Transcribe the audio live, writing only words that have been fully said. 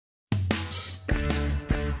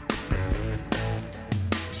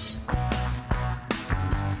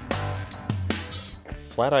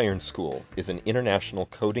Flatiron School is an international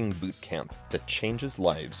coding boot camp that changes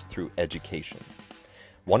lives through education.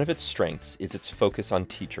 One of its strengths is its focus on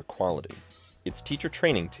teacher quality. Its teacher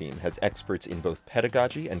training team has experts in both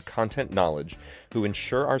pedagogy and content knowledge who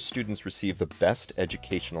ensure our students receive the best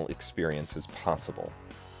educational experiences possible.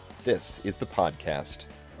 This is the podcast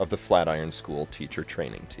of the Flatiron School Teacher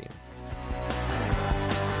Training Team.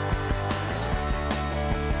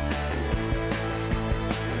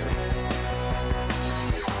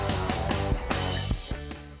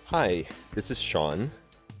 Hi, this is Sean.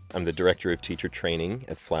 I'm the Director of Teacher Training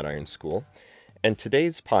at Flatiron School, and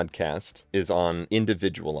today's podcast is on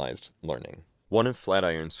individualized learning, one of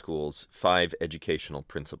Flatiron School's 5 educational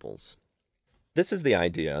principles. This is the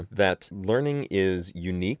idea that learning is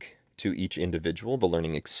unique to each individual. The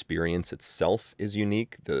learning experience itself is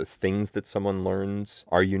unique. The things that someone learns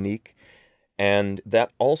are unique. And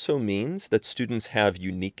that also means that students have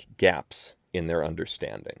unique gaps in their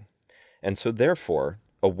understanding. And so therefore,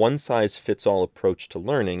 a one-size-fits-all approach to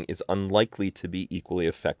learning is unlikely to be equally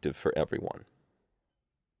effective for everyone.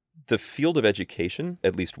 The field of education,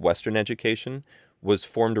 at least Western education, was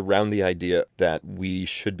formed around the idea that we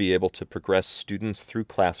should be able to progress students through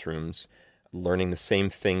classrooms, learning the same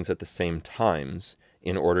things at the same times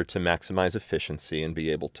in order to maximize efficiency and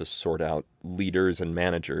be able to sort out leaders and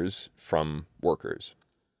managers from workers.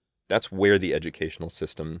 That's where the educational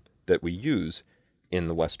system that we use in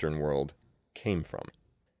the Western world came from.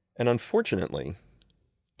 And unfortunately,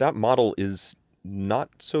 that model is not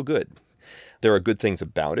so good. There are good things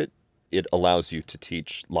about it. It allows you to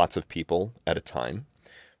teach lots of people at a time.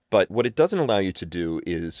 But what it doesn't allow you to do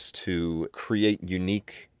is to create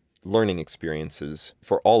unique learning experiences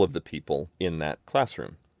for all of the people in that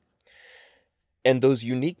classroom. And those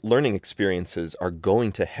unique learning experiences are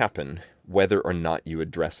going to happen whether or not you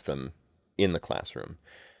address them in the classroom.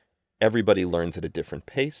 Everybody learns at a different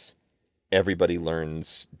pace. Everybody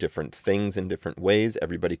learns different things in different ways.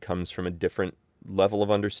 Everybody comes from a different level of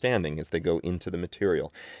understanding as they go into the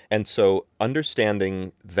material. And so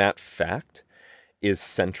understanding that fact is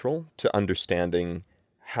central to understanding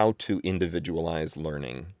how to individualize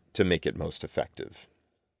learning to make it most effective.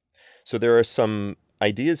 So there are some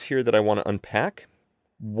ideas here that I want to unpack.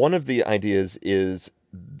 One of the ideas is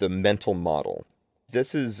the mental model.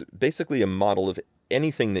 This is basically a model of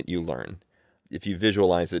anything that you learn. If you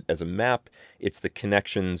visualize it as a map, it's the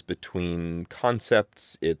connections between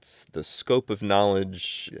concepts, it's the scope of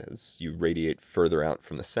knowledge as you radiate further out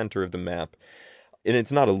from the center of the map. And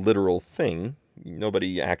it's not a literal thing.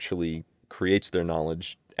 Nobody actually creates their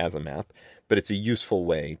knowledge as a map, but it's a useful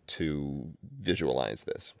way to visualize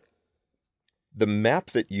this. The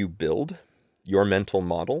map that you build, your mental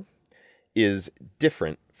model, is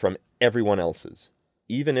different from everyone else's,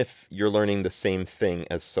 even if you're learning the same thing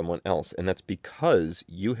as someone else, and that's because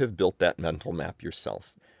you have built that mental map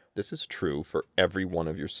yourself. This is true for every one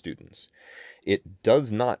of your students. It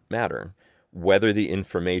does not matter whether the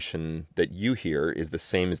information that you hear is the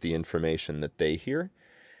same as the information that they hear.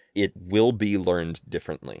 It will be learned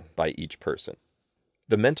differently by each person.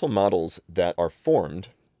 The mental models that are formed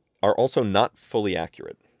are also not fully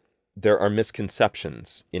accurate. There are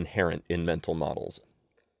misconceptions inherent in mental models.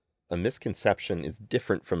 A misconception is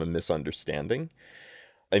different from a misunderstanding.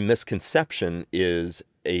 A misconception is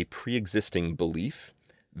a pre-existing belief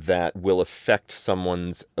that will affect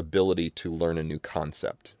someone's ability to learn a new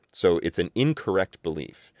concept. So it's an incorrect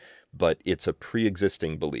belief, but it's a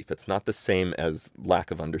pre-existing belief. It's not the same as lack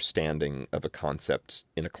of understanding of a concept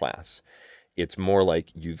in a class. It's more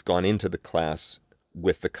like you've gone into the class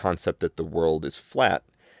with the concept that the world is flat,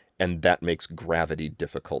 and that makes gravity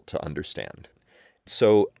difficult to understand.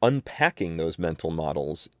 So unpacking those mental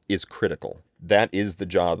models is critical. That is the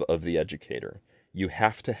job of the educator. You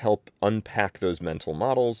have to help unpack those mental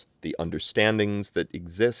models, the understandings that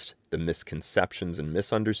exist, the misconceptions and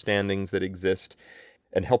misunderstandings that exist,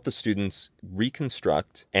 and help the students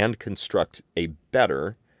reconstruct and construct a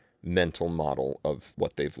better mental model of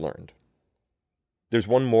what they've learned. There's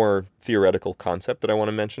one more theoretical concept that I want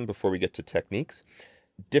to mention before we get to techniques.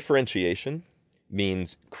 Differentiation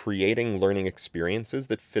means creating learning experiences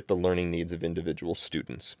that fit the learning needs of individual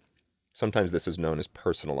students. Sometimes this is known as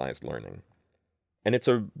personalized learning. And it's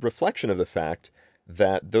a reflection of the fact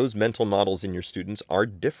that those mental models in your students are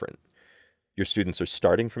different. Your students are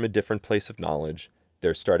starting from a different place of knowledge.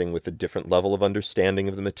 They're starting with a different level of understanding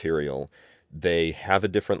of the material. They have a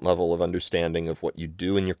different level of understanding of what you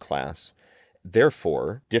do in your class.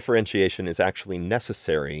 Therefore, differentiation is actually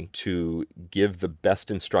necessary to give the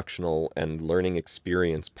best instructional and learning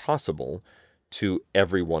experience possible to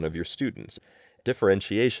every one of your students.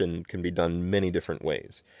 Differentiation can be done many different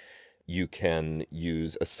ways. You can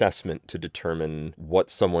use assessment to determine what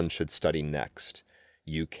someone should study next.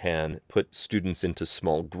 You can put students into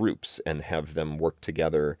small groups and have them work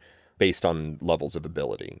together based on levels of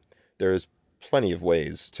ability. There's plenty of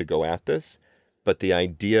ways to go at this, but the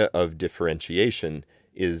idea of differentiation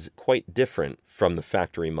is quite different from the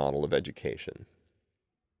factory model of education.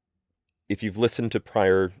 If you've listened to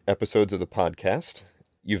prior episodes of the podcast,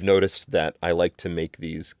 you've noticed that I like to make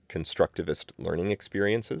these constructivist learning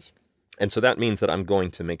experiences. And so that means that I'm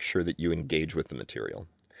going to make sure that you engage with the material.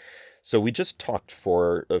 So we just talked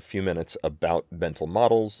for a few minutes about mental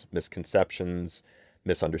models, misconceptions,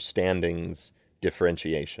 misunderstandings,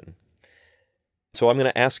 differentiation. So I'm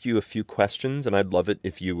going to ask you a few questions, and I'd love it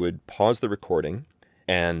if you would pause the recording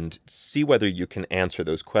and see whether you can answer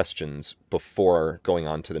those questions before going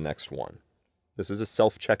on to the next one. This is a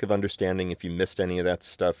self-check of understanding. If you missed any of that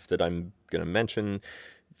stuff that I'm going to mention,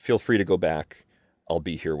 feel free to go back. I'll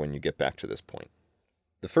be here when you get back to this point.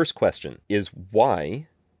 The first question is, why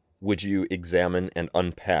would you examine and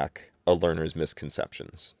unpack a learner's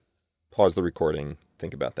misconceptions? Pause the recording.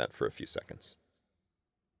 Think about that for a few seconds.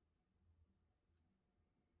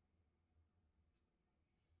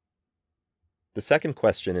 The second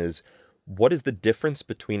question is, what is the difference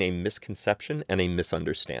between a misconception and a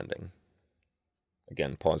misunderstanding?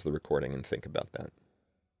 Again, pause the recording and think about that.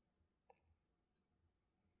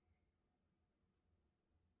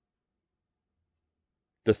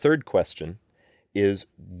 The third question is,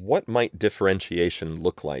 what might differentiation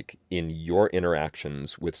look like in your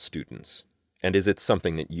interactions with students? And is it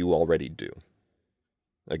something that you already do?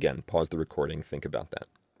 Again, pause the recording, think about that.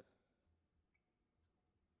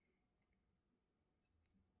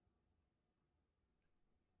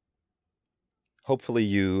 Hopefully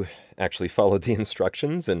you actually followed the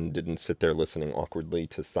instructions and didn't sit there listening awkwardly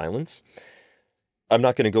to silence. I'm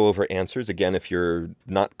not going to go over answers. Again, if you're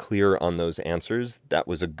not clear on those answers, that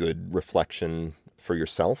was a good reflection for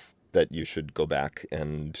yourself that you should go back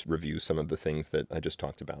and review some of the things that I just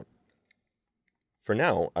talked about. For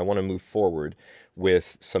now, I want to move forward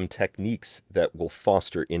with some techniques that will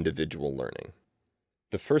foster individual learning.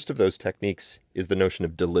 The first of those techniques is the notion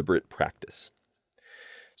of deliberate practice.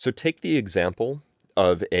 So take the example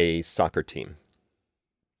of a soccer team.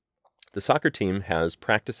 The soccer team has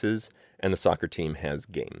practices and the soccer team has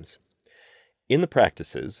games. In the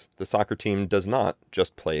practices, the soccer team does not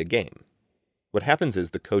just play a game. What happens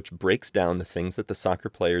is the coach breaks down the things that the soccer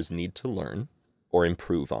players need to learn or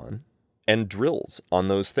improve on and drills on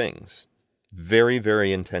those things very,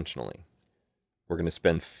 very intentionally. We're going to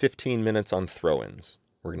spend 15 minutes on throw-ins.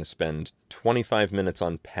 We're going to spend 25 minutes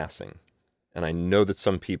on passing. And I know that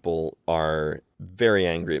some people are very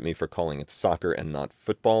angry at me for calling it soccer and not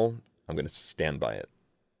football. I'm going to stand by it.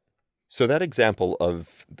 So that example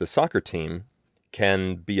of the soccer team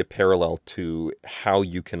can be a parallel to how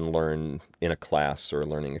you can learn in a class or a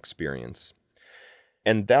learning experience.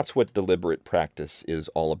 And that's what deliberate practice is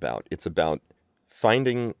all about. It's about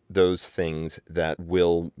finding those things that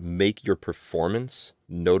will make your performance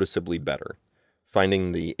noticeably better,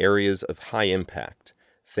 finding the areas of high impact,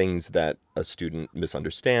 things that a student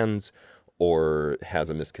misunderstands or has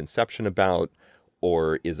a misconception about,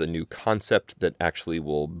 or is a new concept that actually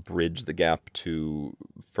will bridge the gap to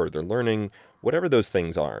further learning, whatever those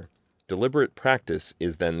things are. Deliberate practice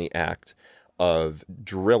is then the act of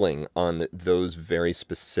drilling on those very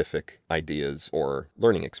specific ideas or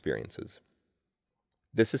learning experiences.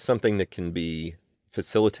 This is something that can be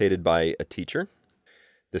facilitated by a teacher.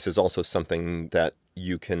 This is also something that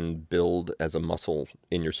you can build as a muscle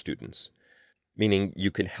in your students, meaning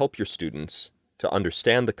you can help your students to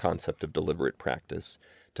understand the concept of deliberate practice,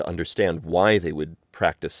 to understand why they would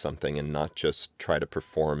practice something and not just try to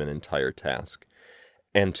perform an entire task,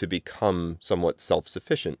 and to become somewhat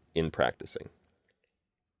self-sufficient in practicing.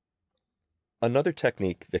 Another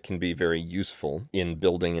technique that can be very useful in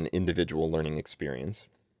building an individual learning experience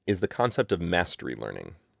is the concept of mastery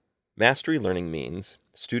learning. Mastery learning means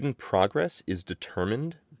student progress is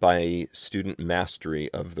determined by student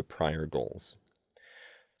mastery of the prior goals.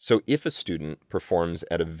 So if a student performs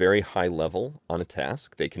at a very high level on a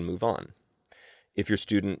task, they can move on. If your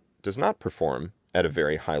student does not perform at a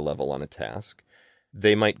very high level on a task,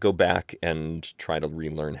 they might go back and try to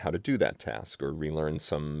relearn how to do that task or relearn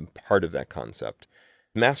some part of that concept.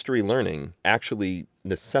 Mastery learning actually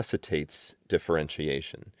necessitates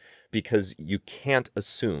differentiation because you can't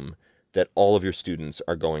assume that all of your students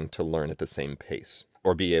are going to learn at the same pace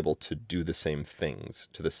or be able to do the same things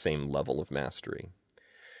to the same level of mastery.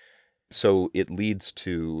 So it leads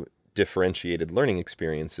to differentiated learning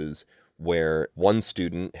experiences where one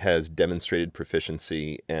student has demonstrated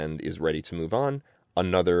proficiency and is ready to move on,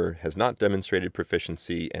 Another has not demonstrated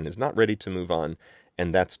proficiency and is not ready to move on,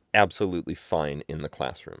 and that's absolutely fine in the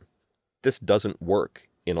classroom. This doesn't work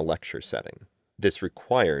in a lecture setting. This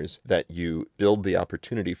requires that you build the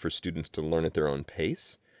opportunity for students to learn at their own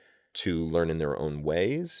pace, to learn in their own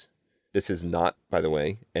ways. This is not, by the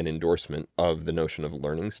way, an endorsement of the notion of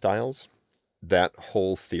learning styles. That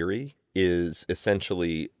whole theory is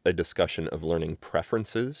essentially a discussion of learning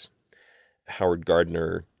preferences. Howard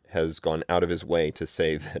Gardner has gone out of his way to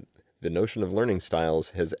say that the notion of learning styles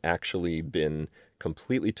has actually been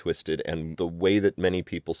completely twisted, and the way that many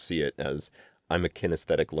people see it as I'm a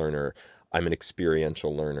kinesthetic learner, I'm an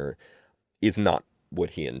experiential learner, is not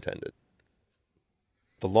what he intended.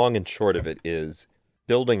 The long and short of it is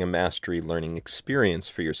building a mastery learning experience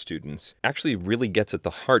for your students actually really gets at the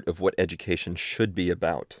heart of what education should be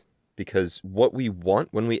about. Because what we want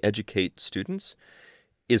when we educate students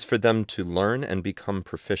is for them to learn and become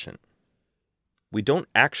proficient. We don't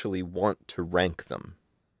actually want to rank them.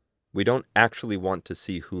 We don't actually want to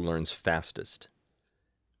see who learns fastest.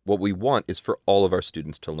 What we want is for all of our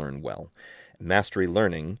students to learn well. Mastery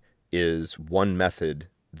learning is one method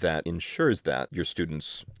that ensures that your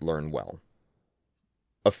students learn well.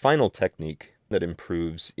 A final technique that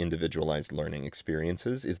improves individualized learning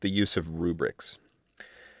experiences is the use of rubrics.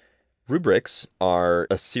 Rubrics are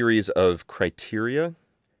a series of criteria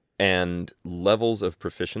and levels of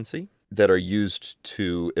proficiency that are used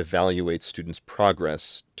to evaluate students'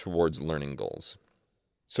 progress towards learning goals.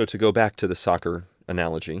 So to go back to the soccer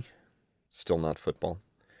analogy, still not football,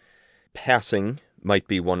 passing might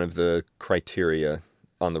be one of the criteria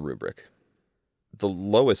on the rubric. The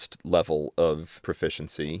lowest level of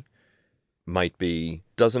proficiency might be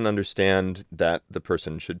doesn't understand that the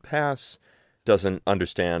person should pass, doesn't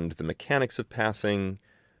understand the mechanics of passing,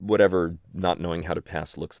 whatever not knowing how to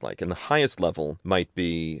pass looks like. And the highest level might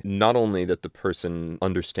be not only that the person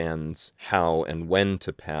understands how and when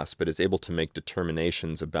to pass, but is able to make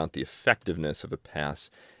determinations about the effectiveness of a pass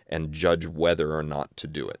and judge whether or not to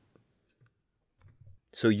do it.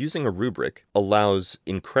 So using a rubric allows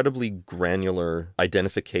incredibly granular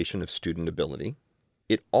identification of student ability.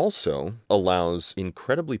 It also allows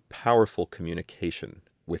incredibly powerful communication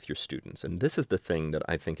with your students. And this is the thing that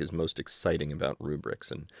I think is most exciting about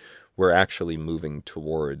rubrics. And we're actually moving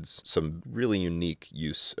towards some really unique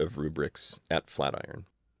use of rubrics at Flatiron.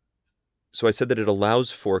 So I said that it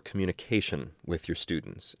allows for communication with your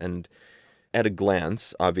students. And at a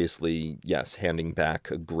glance, obviously, yes, handing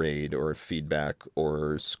back a grade or a feedback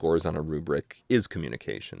or scores on a rubric is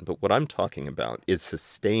communication. But what I'm talking about is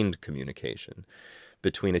sustained communication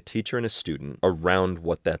between a teacher and a student around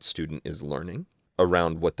what that student is learning,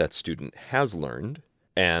 around what that student has learned,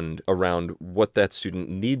 and around what that student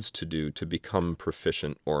needs to do to become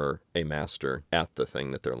proficient or a master at the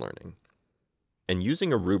thing that they're learning. And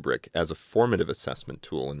using a rubric as a formative assessment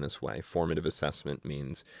tool in this way, formative assessment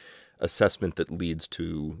means assessment that leads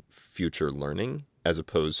to future learning, as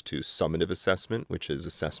opposed to summative assessment, which is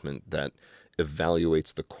assessment that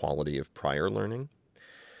evaluates the quality of prior learning.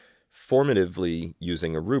 Formatively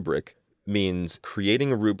using a rubric means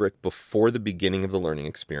creating a rubric before the beginning of the learning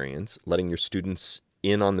experience, letting your students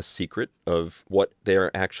in on the secret of what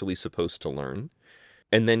they're actually supposed to learn,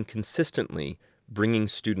 and then consistently bringing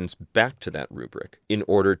students back to that rubric in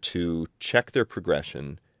order to check their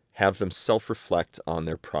progression, have them self-reflect on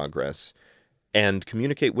their progress, and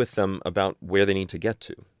communicate with them about where they need to get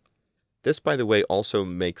to. This, by the way, also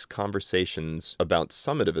makes conversations about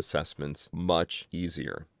summative assessments much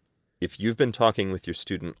easier. If you've been talking with your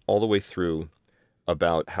student all the way through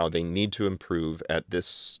about how they need to improve at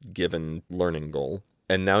this given learning goal,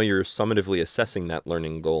 and now you're summatively assessing that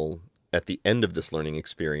learning goal at the end of this learning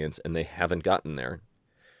experience and they haven't gotten there,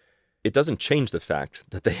 it doesn't change the fact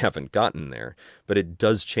that they haven't gotten there, but it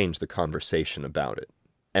does change the conversation about it.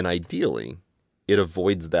 And ideally, it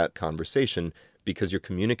avoids that conversation because your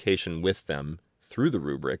communication with them through the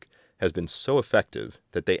rubric has been so effective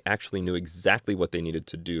that they actually knew exactly what they needed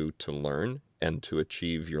to do to learn and to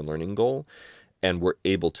achieve your learning goal, and were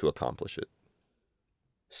able to accomplish it.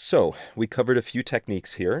 So, we covered a few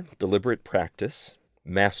techniques here: deliberate practice,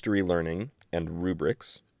 mastery learning, and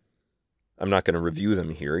rubrics. I'm not going to review them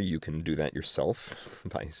here. You can do that yourself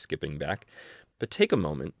by skipping back. But take a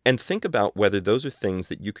moment and think about whether those are things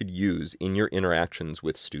that you could use in your interactions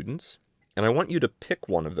with students. And I want you to pick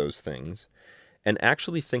one of those things and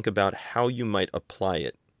actually think about how you might apply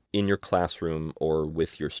it in your classroom or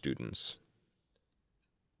with your students.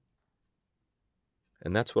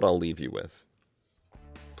 And that's what I'll leave you with.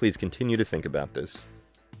 Please continue to think about this.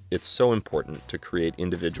 It's so important to create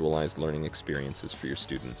individualized learning experiences for your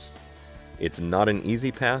students. It's not an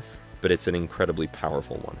easy path, but it's an incredibly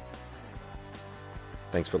powerful one.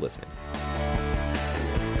 Thanks for listening.